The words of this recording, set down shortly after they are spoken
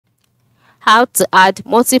how to add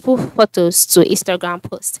multiple photos to Instagram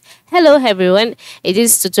post. Hello everyone, in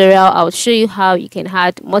this tutorial I'll show you how you can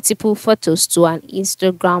add multiple photos to an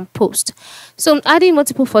Instagram post. So adding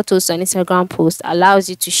multiple photos to an Instagram post allows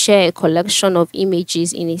you to share a collection of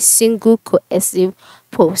images in a single cohesive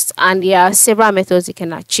post, and there are several methods you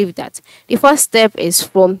can achieve that. The first step is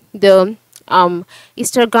from the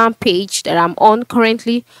Instagram page that I'm on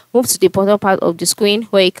currently. Move to the bottom part of the screen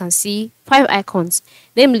where you can see 5 icons,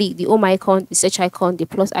 namely the home icon, the search icon, the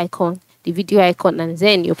plus icon, the video icon, and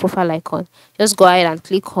then your profile icon. Just go ahead and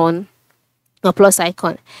click on a plus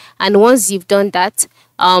icon, and once you've done that,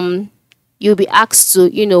 you'll be asked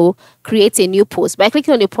to create a new post. By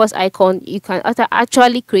clicking on the plus icon, you can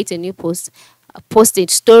actually create a new post, post a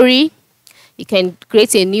story, you can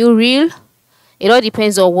create a new reel. It all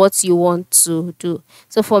depends on what you want to do.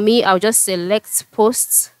 So for me, I'll just select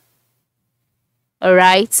posts. All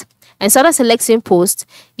right. And so after selecting post,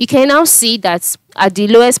 you can now see that at the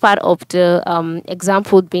lowest part of the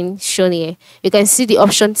example being shown here, you can see the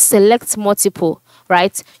option select multiple,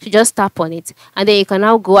 right? You just tap on it, and then you can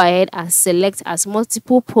now go ahead and select as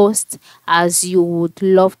multiple posts as you would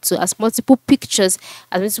love to, as multiple pictures,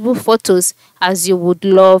 as multiple photos as you would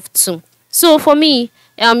love to. So for me,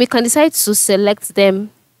 you can decide to select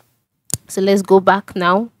them. So let's go back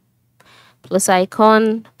now. Plus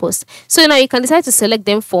icon, post. So now you can decide to select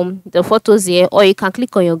them from the photos here, or you can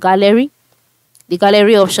click on your gallery, the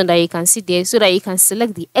gallery option that you can see there, so that you can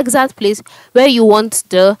select the exact place where you want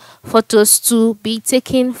the photos to be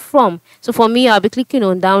taken from. So for me, I'll be clicking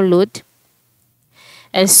on download,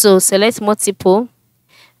 and so select multiple,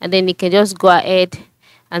 and then you can just go ahead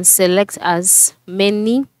and select as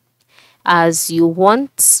many as you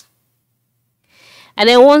want. And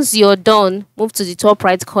then once you're done, move to the top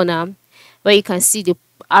right corner where you can see the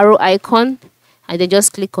arrow icon, and then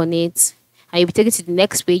just click on it, and you'll be taken to the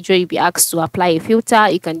next page where you'll be asked to apply a filter.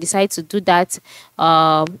 You can decide to do that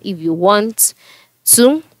if you want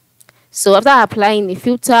to. So after applying the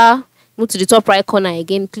filter, move to the top right corner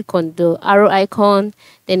again, click on the arrow icon,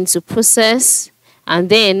 then to process, and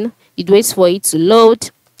then you'd wait for it to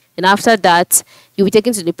load. And after that, you'll be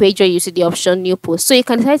taken to the page where you see the option new post. So you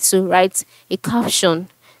can decide to write a caption.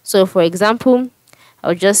 So for example,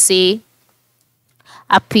 I'll just say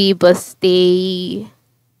happy birthday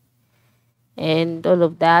and all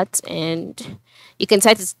of that. And you can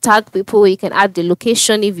decide to tag people. You can add the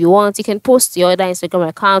location if you want. You can post your other Instagram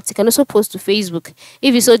accounts. You can also post to Facebook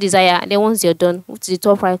if you so desire. And then once you're done, move to the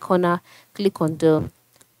top right corner, click on the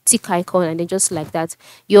tick icon, and then just like that,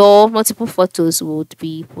 your multiple photos would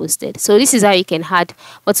be posted. So this is how you can add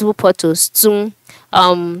multiple photos to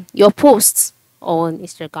your posts on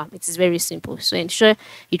Instagram. It is very simple, so ensure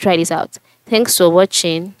you try this out. Thanks for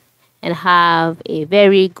watching, and have a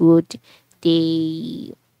very good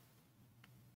day.